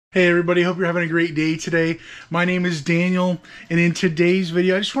Hey everybody, hope you're having a great day today. My name is Daniel, and in today's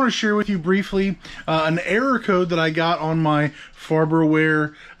video I just want to share with you briefly an error code that I got on my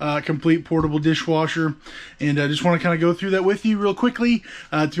Farberware complete portable dishwasher, and I just want to kind of go through that with you real quickly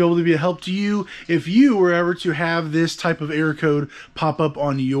to be able to be a help to you if you were ever to have this type of error code pop up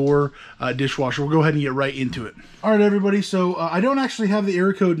on your dishwasher. We'll go ahead and get right into it. Alright everybody, so I don't actually have the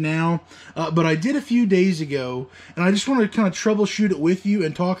error code now, but I did a few days ago, and I just want to kind of troubleshoot it with you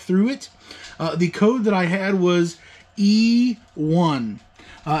and talk through it. The code that I had was E1.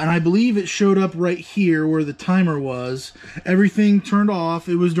 And I believe it showed up right here where the timer was. Everything turned off.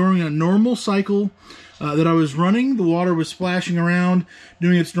 It was during a normal cycle that I was running. The water was splashing around,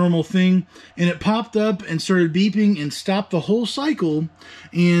 doing its normal thing, and it popped up and started beeping and stopped the whole cycle.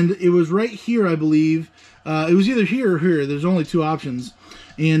 And it was right here, I believe. It was either here or here. There's only two options.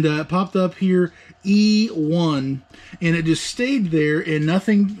 And it popped up here, E1, and it just stayed there, and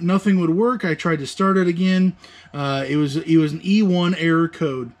nothing would work. I tried to start it again. It was an E1 error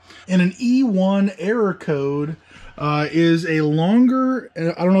code, and an E1 error code is a longer,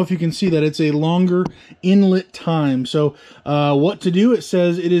 I don't know if you can see that, it's a longer inlet time. So what to do, it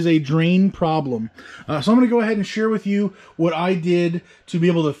says it is a drain problem. So I'm going to go ahead and share with you what I did to be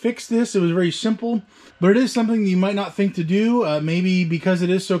able to fix this. It was very simple, but it is something you might not think to do, maybe because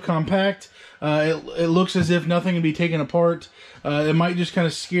it is so compact. It looks as if nothing can be taken apart. It might just kind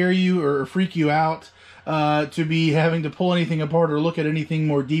of scare you or freak you out to be having to pull anything apart or look at anything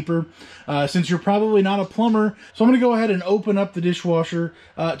more deeper, since you're probably not a plumber. So I'm going to go ahead and open up the dishwasher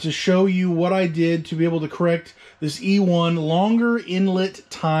to show you what I did to be able to correct this E1 longer inlet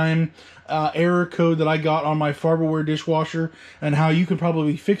time error code that I got on my Farberware dishwasher, and how you could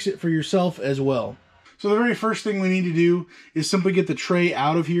probably fix it for yourself as well. So the very first thing we need to do is simply get the tray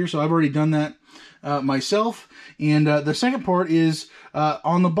out of here. So I've already done that myself. And the second part is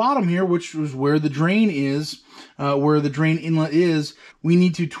on the bottom here, which is where the drain is, where the drain inlet is. We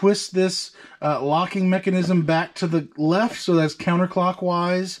need to twist this locking mechanism back to the left, so that's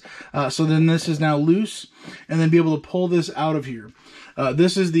counterclockwise. So then this is now loose, and then be able to pull this out of here.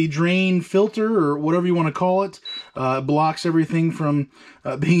 This is the drain filter, or whatever you want to call it. It blocks everything from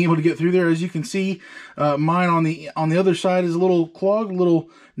being able to get through there. As you can see, mine on the other side is a little clogged, a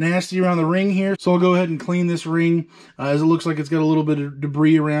little nasty around the ring here. So I'll go ahead and clean this ring, as it looks like it's got a little bit of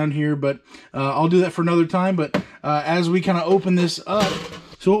debris around here, but I'll do that for another time. But as we kind of open this up,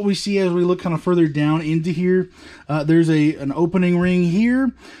 so what we see as we look kind of further down into here, there's an opening ring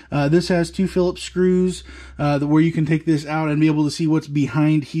here. This has two Phillips screws where you can take this out and be able to see what's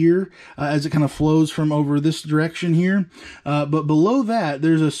behind here as it kind of flows from over this direction here. But below that,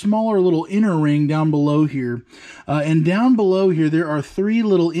 there's a smaller little inner ring down below here. And down below here, there are three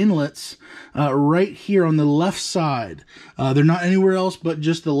little inlets right here on the left side. They're not anywhere else but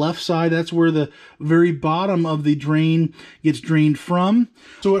just the left side. That's where the very bottom of the drain gets drained from.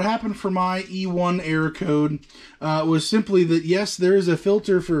 So what happened for my E1 error code was simply that, yes, there is a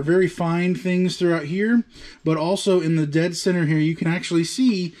filter for very fine things throughout here, but also in the dead center here, you can actually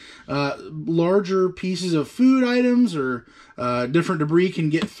see larger pieces of food items or different debris can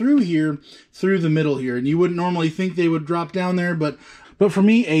get through here, through the middle here. And you wouldn't normally think they would drop down there, but for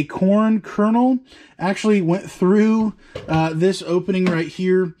me, a corn kernel actually went through this opening right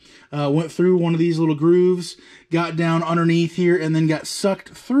here, went through one of these little grooves, got down underneath here, and then got sucked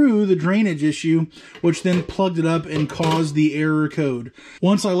through the drainage issue, which then plugged it up and caused the error code.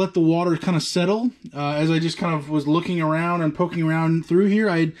 Once I let the water kind of settle, as I just kind of was looking around and poking around through here,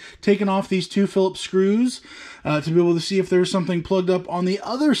 I had taken off these two Phillips screws to be able to see if there was something plugged up on the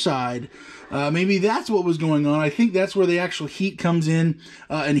other side. Maybe that's what was going on. I think that's where the actual heat comes in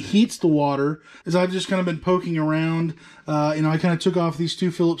and heats the water. As I've just kind of been poking around, I kind of took off these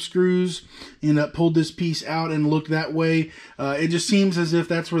two Phillips screws and pulled this piece out and looked that way. It just seems as if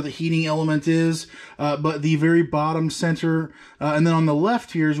that's where the heating element is, but the very bottom center, and then on the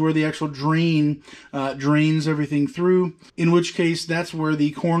left here is where the actual drain drains everything through, in which case that's where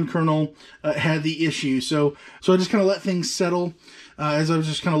the corn kernel had the issue. So I just kind of let things settle as I was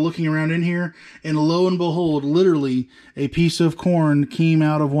just kind of looking around in here, and lo and behold, literally a piece of corn came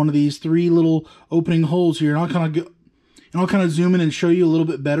out of one of these three little opening holes here. And I'll kind of zoom in and show you a little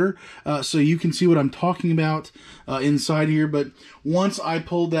bit better so you can see what I'm talking about inside here. But once I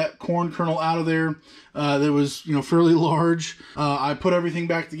pulled that corn kernel out of there, that was fairly large, I put everything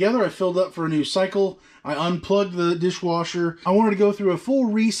back together. I filled up for a new cycle. I unplugged the dishwasher. I wanted to go through a full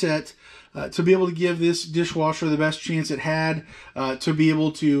reset to be able to give this dishwasher the best chance it had to be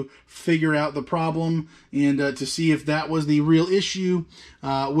able to figure out the problem and to see if that was the real issue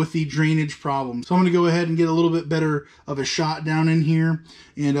with the drainage problem. So I'm going to go ahead and get a little bit better of a shot down in here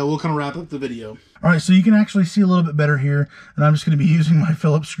and we'll kind of wrap up the video. All right, so you can actually see a little bit better here, and I'm just going to be using my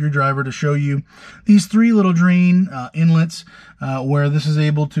Phillips screwdriver to show you these 3 little drain inlets where this is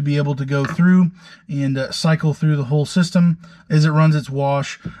able to go through and cycle through the whole system as it runs its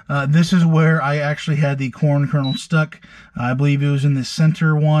wash. This is where I actually had the corn kernel stuck. I believe it was in the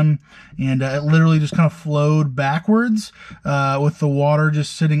center one, and it literally just kind of flowed backwards with the water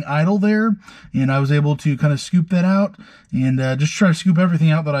just sitting idle there, and I was able to kind of scoop that out and just try to scoop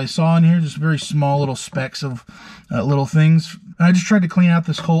everything out that I saw in here, just very small little specks of little things. And I just tried to clean out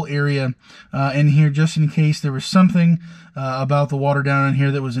this whole area in here just in case there was something about the water down in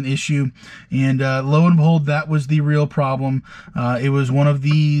here that was an issue. And lo and behold, that was the real problem. It was one of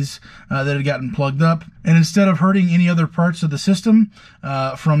these that had gotten plugged up. And instead of hurting any other parts of the system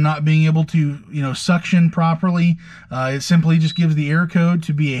from not being able to, suction properly, it simply just gives the error code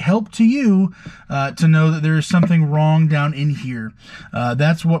to be a help to you to know that there is something wrong down in here.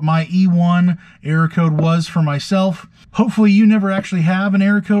 That's what my E1 error code was for myself. Hopefully you never actually have an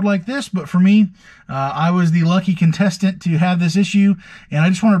error code like this, but for me, I was the lucky contestant to have this issue, and I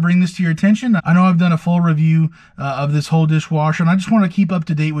just want to bring this to your attention. I know I've done a full review of this whole dishwasher, and I just want to keep up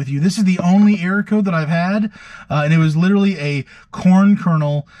to date with you. This is the only error code that I've had, and it was literally a corn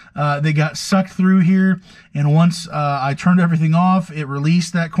kernel that got sucked through here, and once I turned everything off, it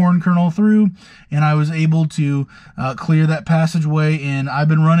released that corn kernel through, and I was able to clear that passageway, and I've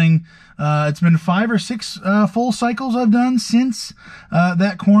been running. It's been 5 or 6 full cycles I've done since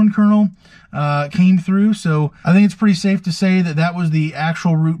that corn kernel came through. So I think it's pretty safe to say that that was the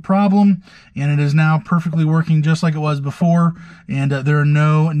actual root problem, and it is now perfectly working just like it was before, and there are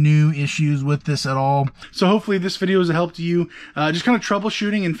no new issues with this at all. So hopefully this video is a help to you, just kind of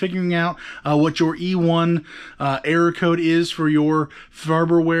troubleshooting and figuring out what your E1 error code is for your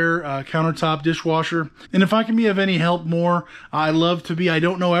Farberware countertop dishwasher. And if I can be of any help more, I love to be. I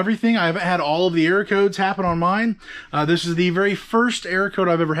don't know everything. I haven't had all of the error codes happen on mine. This is the very first error code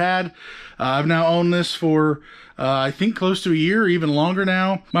I've ever had. I've now owned this for I think close to a year or even longer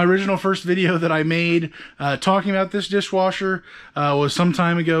now. My original first video that I made talking about this dishwasher was some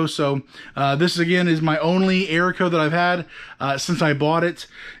time ago. So this again is my only error code that I've had since I bought it,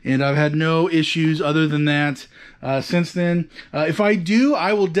 and I've had no issues other than that since then. If I do,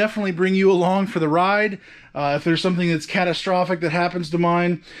 I will definitely bring you along for the ride. If there's something that's catastrophic that happens to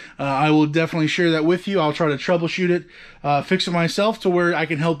mine, I will definitely share that with you. I'll try to troubleshoot it, fix it myself to where I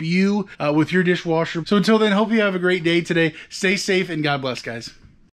can help you with your dishwasher. So until then, hope you have a great day today. Stay safe and God bless, guys.